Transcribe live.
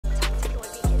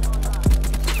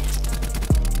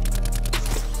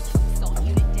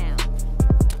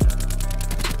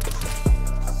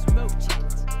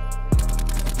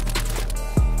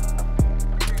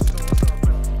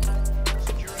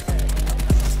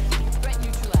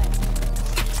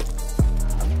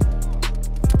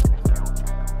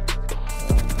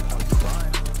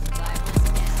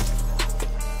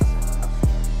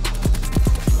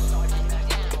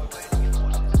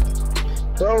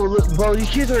bro,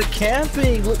 these kids are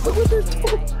camping. Look what they're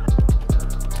doing.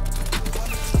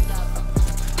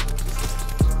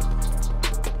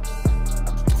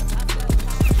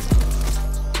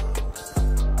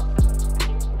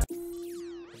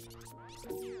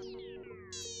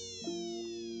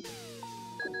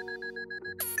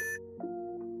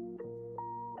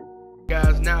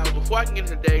 Guys, now before I can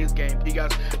get into today's game, you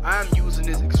guys, I'm using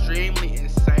this extremely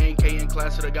insane KN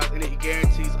class setup, guys, and it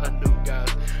guarantees a nuke, guys.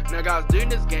 Now, guys, during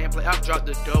this gameplay, I've dropped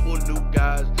the double nuke,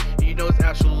 guys. And you know it's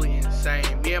absolutely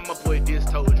insane. Me and my boy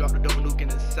Disto dropped the double nuke in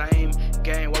the same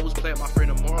game. While I was playing with my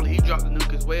friend Marley, he dropped the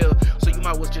nuke as well. So you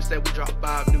might well just say we dropped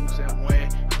 5 nukes in one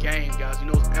game, guys. You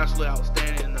know it's absolutely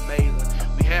outstanding and amazing.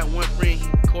 We had one friend,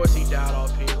 of course he died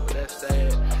off his, but that's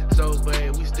sad. So,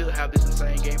 but we still have this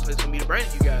insane gameplay for me to bring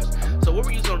to you guys. So what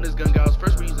we're using on this gun, guys,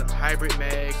 first we're using hybrid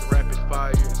mags, rapid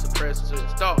fire, suppressor to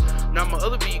install. Now my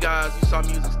other video, guys, you saw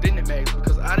me use extended mags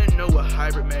because I didn't know what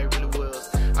hybrid mag really was.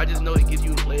 I just know it gives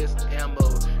you less ammo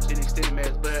than extended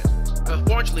mags, but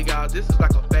unfortunately, guys, this is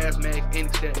like a fast mag and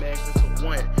extended mags into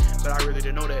one, but I really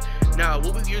didn't know that. Now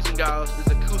what we're using, guys, is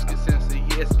acoustic sensor.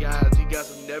 Yes, guys, you guys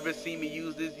have never seen me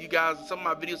use this. You guys, some of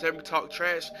my videos have me talk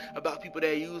trash about people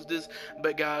that use this,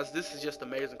 but guys, this is just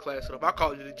amazing class setup. I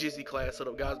call it the Jizzy class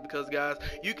setup, guys, because guys,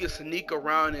 you can sneak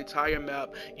around the entire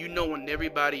map. You know when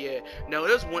everybody at. Now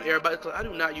there's one everybody, because I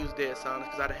do not use dead silence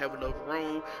because I don't have enough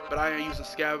room, but I am using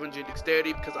scavenge and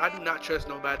dexterity because I do not trust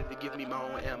nobody to give me my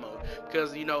own ammo,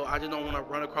 because you know I just don't want to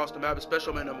run across the map,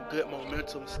 especially when I'm in a good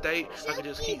momentum state. I can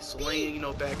just keep swinging, you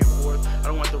know, back and forth. I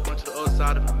don't want to run to the other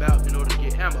side of the map in order to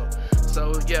get ammo.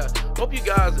 So yeah, hope you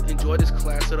guys enjoy this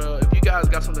class setup. If you guys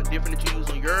got something different that you use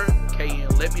on your KN,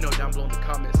 let me know down below in the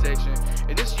comment section.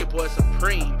 And this is your boy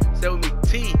Supreme. Say with me,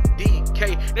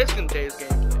 TDK. Let's get into today's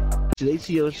gameplay. They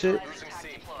see your shit,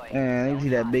 and they see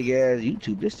that big ass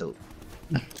YouTube pistol.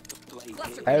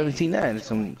 I haven't seen that in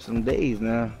some days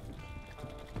now.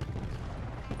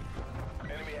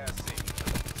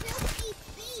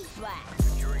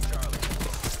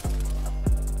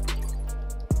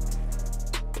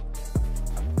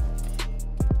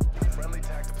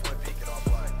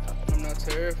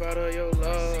 Terrified of your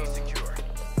love.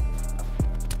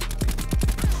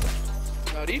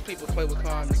 Now these people play with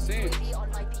common sense.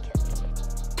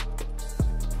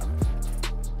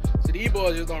 So these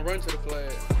boys just don't run to the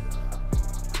flag.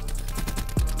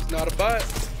 It's not a bot.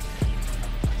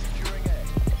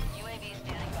 UAV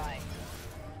standing by.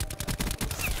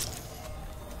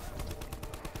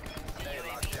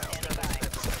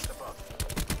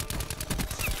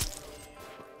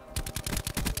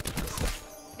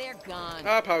 They're gone.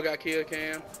 I probably got killed,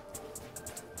 Cam.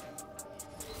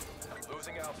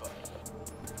 Losing Alpha.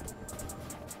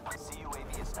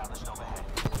 CUAV established overhead.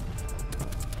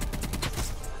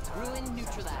 Ruin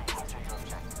neutralized.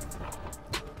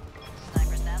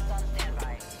 Sniper's nest on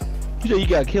standby. You know you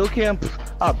got kill cam?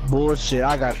 Ah, bullshit.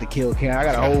 I got the kill cam. I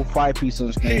got a whole 5-piece on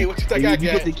this game. Hey, what you think I If you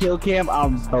got? get the kill cam,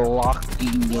 I'm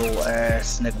blocking your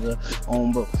ass, nigga.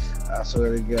 On bro. I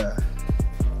swear to God.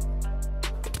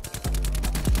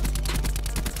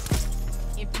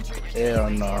 Hell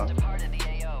no.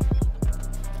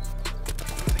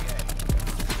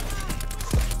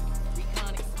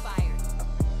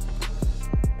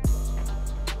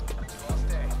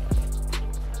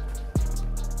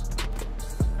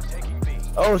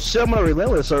 Oh shit, I'm gonna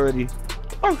relentless already.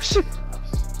 Oh shit.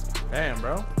 Damn,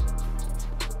 bro.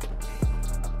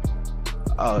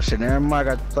 Oh shit, never mind.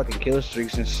 I got fucking kill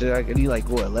streaks and shit. I need like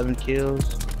what, 11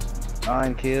 kills?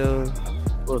 9 kills?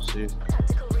 We'll see.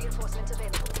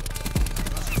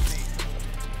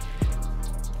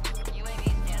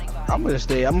 I'm gonna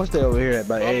stay over here at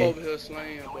by I'm A. over here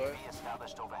slaying, boy.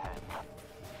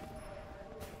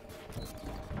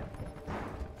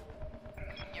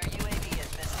 Your UAV has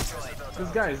been destroyed. This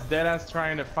guy is dead ass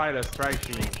trying to fight a strike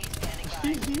team.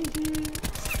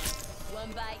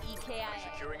 One by EKIA.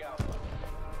 Securing Alpha.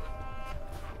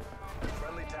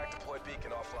 Friendly TAC deploy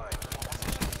beacon offline.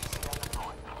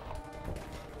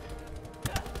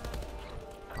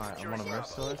 Alright, I'm on a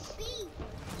merciless.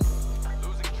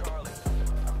 Losing Charlie.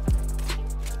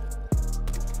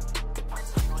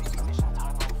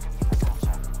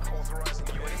 Authorizing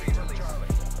UAV to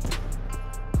Charlie.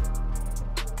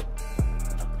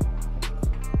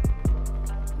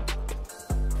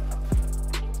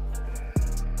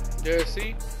 There,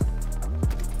 see?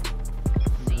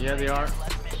 Yeah, they are.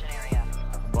 Left mission area.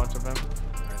 A bunch of them.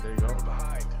 Alright, there you go.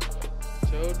 Behind.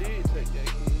 So did take that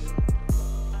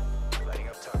kill. Lighting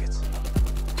up targets.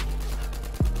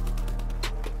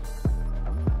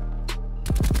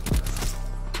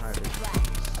 Alright,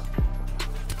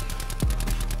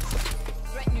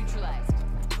 Threat neutralized.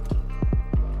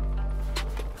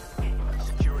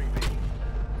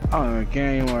 I don't even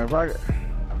care anymore. If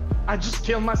I just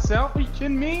killed myself. Are you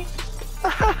kidding me?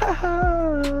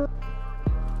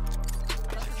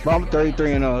 Bro, I'm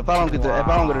 33-0. If I don't get the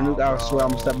nuke, I swear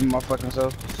I'm stepping my fucking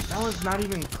self. That was not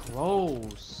even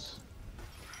close.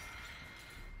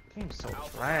 Game's so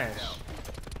trash.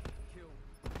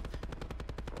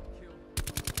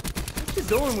 What you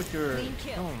doing with your? Clean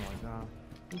kill. Oh my god.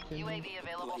 UAV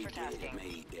available for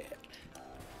tasking.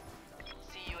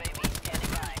 CUAV standing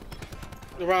by.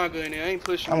 The wrong good in there. I ain't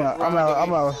pushing. I'm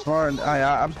out smart.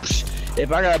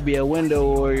 If I gotta be a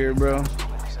window warrior, bro,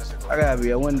 I gotta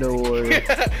be a window warrior.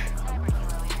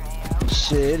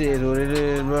 Shit, it is what it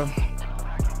is, bro.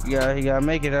 You gotta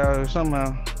make it out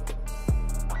somehow.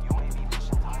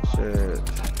 Shit.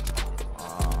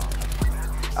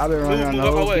 I've been running on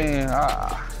the whole game.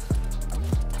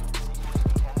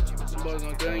 Somebody's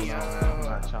on gun, I'm yeah.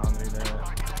 not challenging that.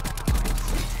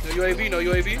 No UAV, no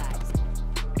UAV.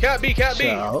 Cat B, cat B.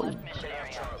 Shout.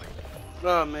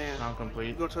 Oh man. Not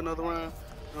complete. Go to another round.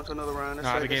 Go to another round.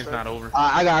 Nah, the game's not over.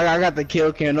 I got the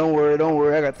kill cam. Don't worry.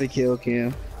 I got the kill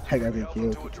cam. I got the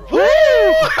kill cam.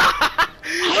 Woo!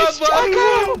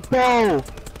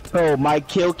 Bro, my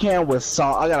kill cam was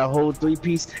solid. I got a whole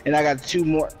 3-piece, and I got 2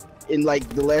 more in like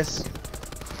the last.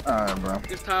 Alright, bro.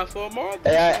 It's time for more.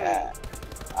 Hey,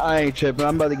 I ain't tripping.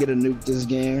 I'm about to get a nuke this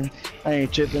game. I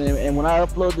ain't tripping. And when I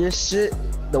upload this shit,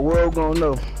 the world gonna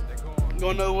know. You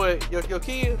gonna know what? Your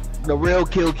kid? The real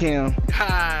kill cam.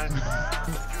 Ha.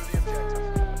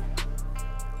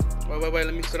 Wait.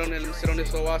 Let me sit on this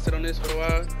for a while. Sit on this for a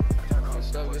while.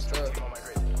 Good stuff.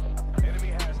 Enemy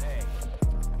has A.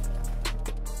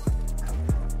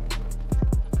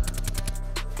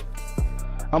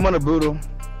 I'm on a brutal.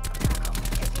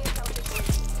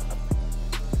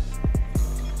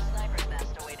 Sniper's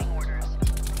nest awaiting orders.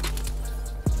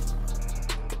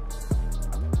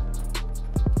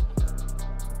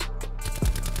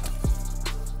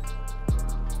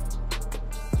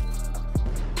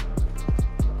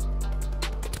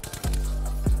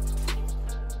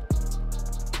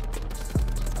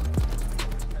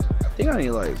 I think I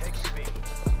need like.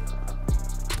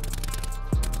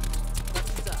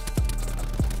 Buttons up.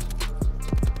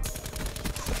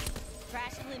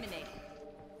 Crash eliminated.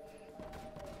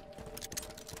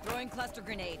 Throwing cluster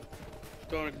grenade.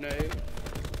 Throwing a grenade.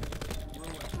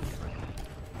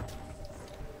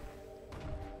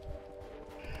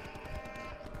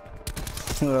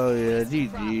 Oh yeah,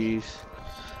 GG's.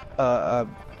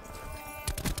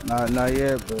 Not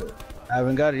yet, but I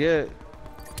haven't got it yet.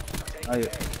 Not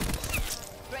yet.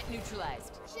 Threat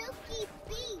neutralized.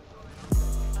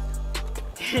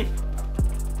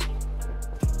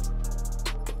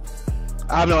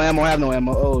 I have no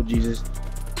ammo. Oh Jesus.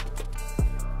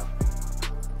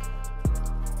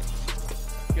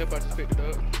 You're about to pick it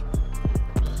up.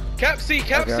 Cap C.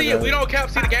 Okay, If we don't cap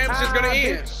C, the game is just gonna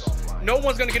end. No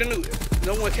one's gonna get a nuke.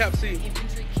 No one cap C.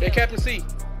 Infantry They kill. Captain C.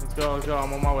 Let's go.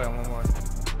 I'm on my way.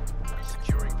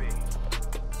 Securing B.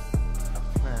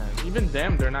 Man, even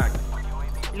them, they're not.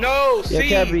 No, C.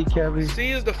 Yeah, Cabby.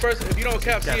 C is the first. If you don't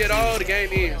cap C at all, the game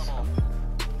ends.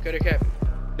 Okay,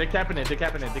 they're capping. They're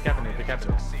capping it. No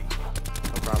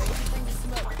problem.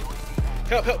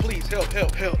 Help, please. Help.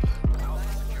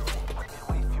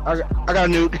 I got a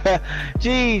nuke.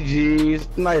 GG's.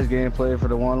 Nice gameplay for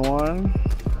the 1-1.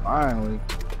 Finally.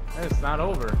 It's not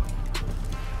over.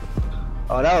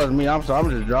 Oh, that was me. I'm sorry. I'm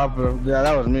just dropping. Yeah,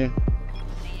 that was me.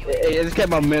 It just kept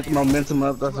my momentum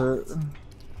up. That's it.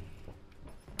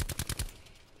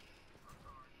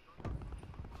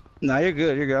 Nah, you're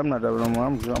good. I'm not double no more.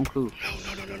 I'm cool. No.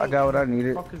 I got what I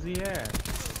needed. What the fuck is he at?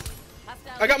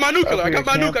 I got my nuke. Okay, I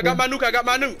got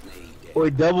my nuke.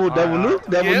 Wait, double nuke?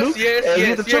 Double nuke? Yes, Hey,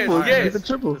 hit the triple. yes. Hit the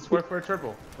triple. Let's work for a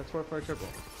triple.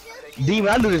 Demon,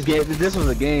 I knew this game. This was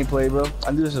a gameplay, bro.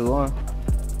 I knew this was one.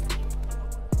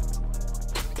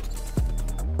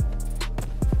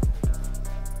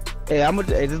 Hey,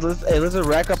 let's just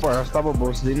rack up our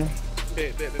unstoppables, Demon.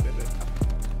 Bet.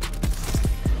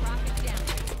 Rocket down.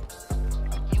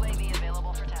 UAV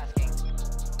available for tasking.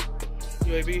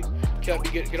 UAV. Cap B.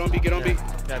 Get on B. Cabby.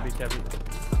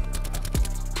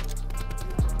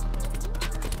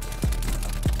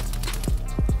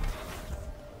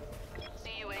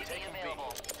 CUAV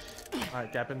available.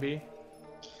 Alright, capping B.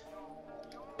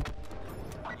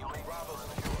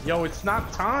 Yo, it's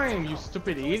not time, you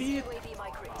stupid idiot. UAV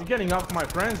migrate. You're getting off my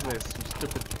friends list, you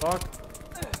stupid fuck.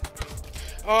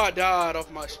 Oh, I died off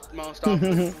my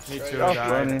unstoppable. Me Straight too, up. That's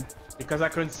funny. because I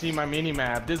couldn't see my mini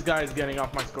map. This guy is getting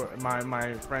off my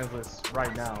friends list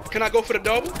right now. Can I go for the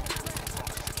double?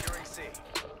 Securing C.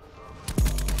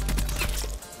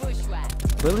 Bushwhack.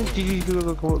 Really? GG,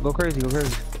 go crazy, go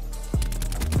crazy.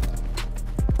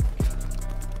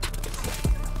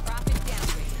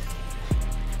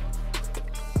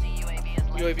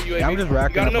 UAV. Yeah, I'm just You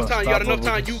racking got up enough on time. You got enough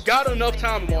stop time. You got enough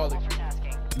time, Marley. For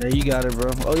tasking. There you got it,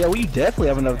 bro. Oh yeah, we definitely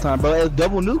have enough time, bro. It's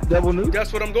double nuke, double nuke.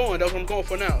 That's what I'm going. That's what I'm going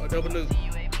for now. A double nuke.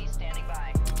 UAV standing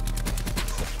by.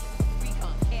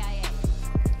 Recon KIA.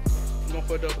 Go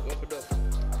for a double. Go for a double.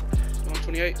 On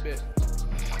 28 bit.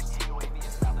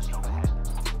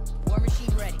 War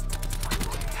machine ready.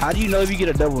 How do you know if you get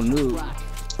a double nuke?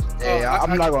 Hey,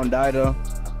 I'm not gonna die though.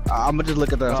 I'm gonna just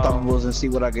look at the unstoppables and see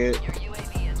what I get. Your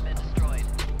UAV has been destroyed.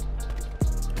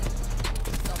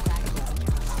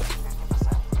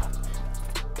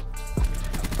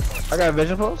 I got a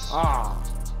vision post. Ah.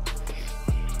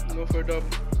 Go for a double.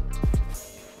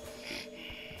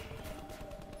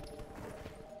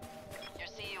 Your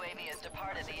CUAV has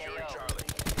departed the Securing AO. Charlie.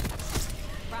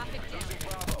 Traffic Losing damage.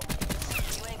 Bravo.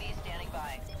 UAV standing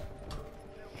by.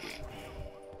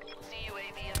 CUAV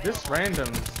available. This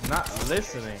random's not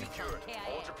listening. Secured.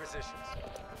 Hold your positions.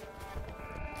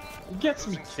 He gets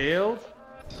me killed.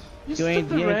 You ain't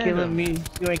killing me.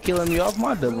 You ain't killing me off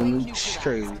my double nuke. It's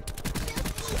crazy.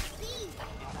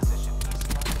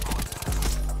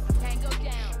 Tango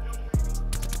down.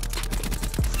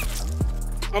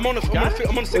 I'm on the 16.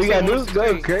 What you got I'm on nuke? the Go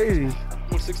 16. crazy.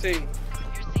 I'm on 16. Your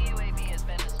CUAV has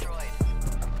been destroyed.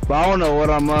 But I don't know what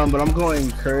I'm on, but I'm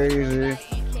going crazy.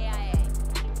 KIA.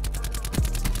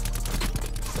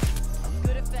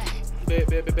 Good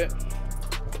effect. Bet.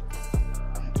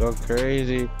 Go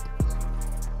crazy. We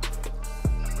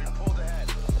pulled ahead.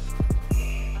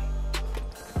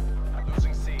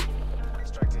 Losing C.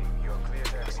 Extracting. You're clear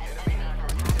to exit.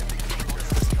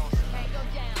 Tango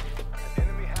down.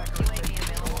 Enemy hacker. UAV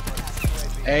available for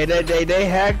tasking. Hey, they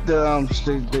hacked the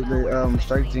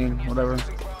strike team, whatever.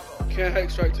 Losing Bravo. Can't hack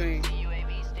strike team.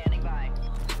 UAV standing by.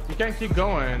 You can't keep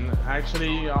going.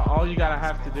 Actually, all you gotta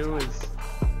have to do is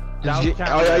All you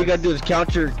gotta do is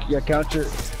counter your count your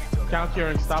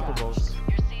unstoppables.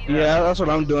 Your CUAV Yeah, that's what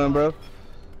I'm doing, bro.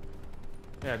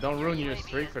 Yeah, don't ruin your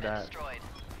streak for that. destroyed.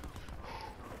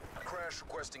 Crash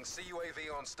requesting CUAV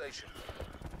on station.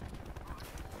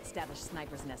 Establish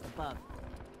sniper's nest above.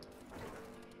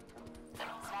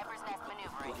 Sniper's nest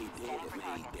maneuvering. Scanning for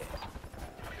target.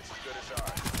 It's as good as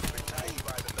ours. Been tied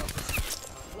by the numbers.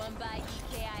 Run by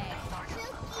EKIA.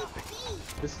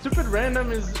 The stupid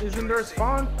random is in their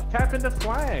spawn, tapping the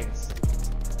flags.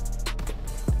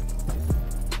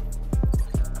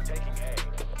 Taking A.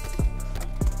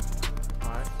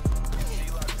 Alright. C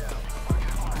locked down.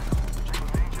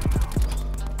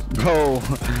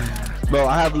 Bro,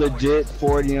 I have legit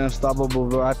 40 unstoppable,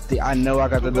 bro. I know I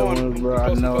got the double move, bro.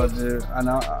 I know I do. I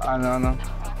know. Run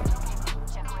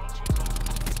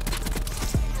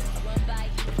by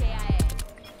EKIA.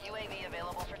 UAV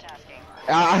available for tasking.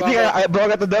 I think I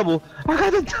got the double. I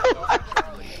got the double.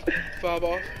 5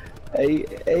 off.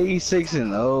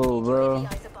 86-0, bro.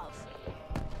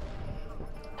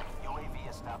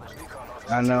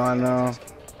 I know.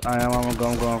 I'm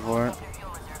going for it.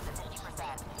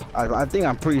 I think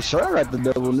I'm pretty sure I got the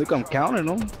double nuke. I'm counting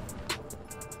them.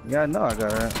 Yeah, I know I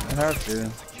got it. I have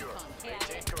to.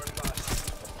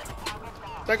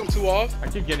 I think I'm 2 off. I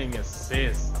keep getting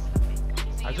assists.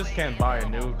 I just can't buy a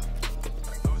nuke.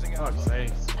 Fuck's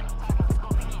sakes.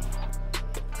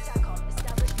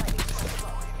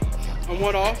 I'm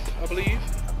 1 off, I believe.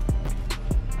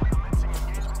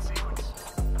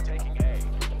 Taking A.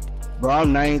 Bro,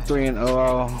 I'm 93-0.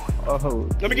 Oh.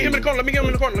 Let me get him in the corner. Let me get him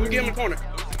in the corner.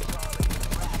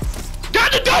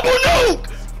 Got the double nuke!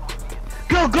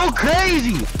 Go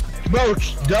crazy, bro.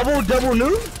 Double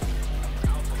nuke,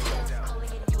 bro.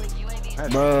 CUAV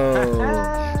standing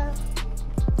by.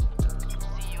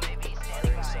 UAV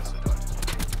in the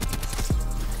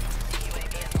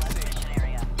last mission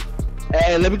area.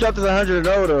 Hey, let me drop this 100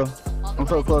 though. I'm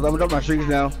so close. I'm gonna drop my streaks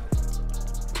now.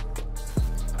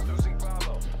 Losing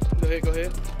Bravo. Go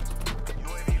ahead.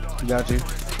 UAV launched. Got you.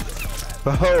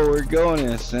 Bro, we're going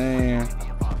insane.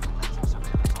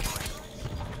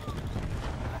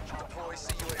 Deploy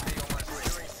CUAV on my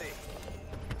securing C.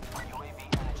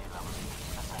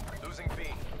 Losing B.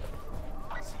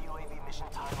 CUAV mission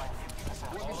timeline 50%.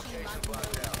 All locations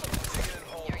locked down. Taking and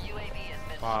hold. Your UAV has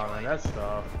been Wow, man, destroyed. that's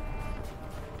tough.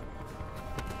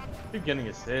 Keep getting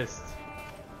assists.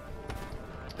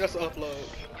 That's an upload.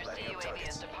 Your CUAV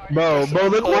has departed. Bro,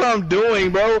 look what I'm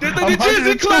doing, bro. The I'm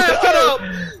Jizzy 102 class set up!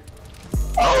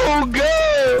 Oh,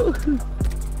 go!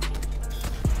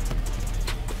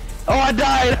 Oh, I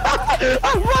died! I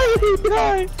finally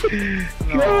died!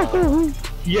 No.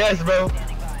 Yes, bro.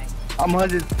 Standing by. I'm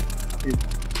 100.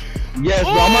 Yes,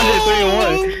 bro. I'm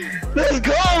 103-1. Let's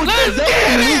go! Let's That's get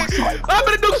the it! nukes. How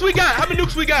many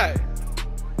nukes we got?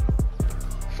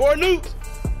 4 nukes.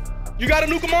 You got a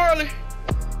nuke, Marley?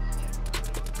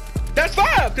 That's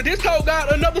 5, cause this code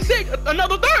got another 6,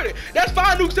 another 30. That's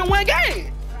 5 nukes in one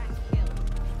game.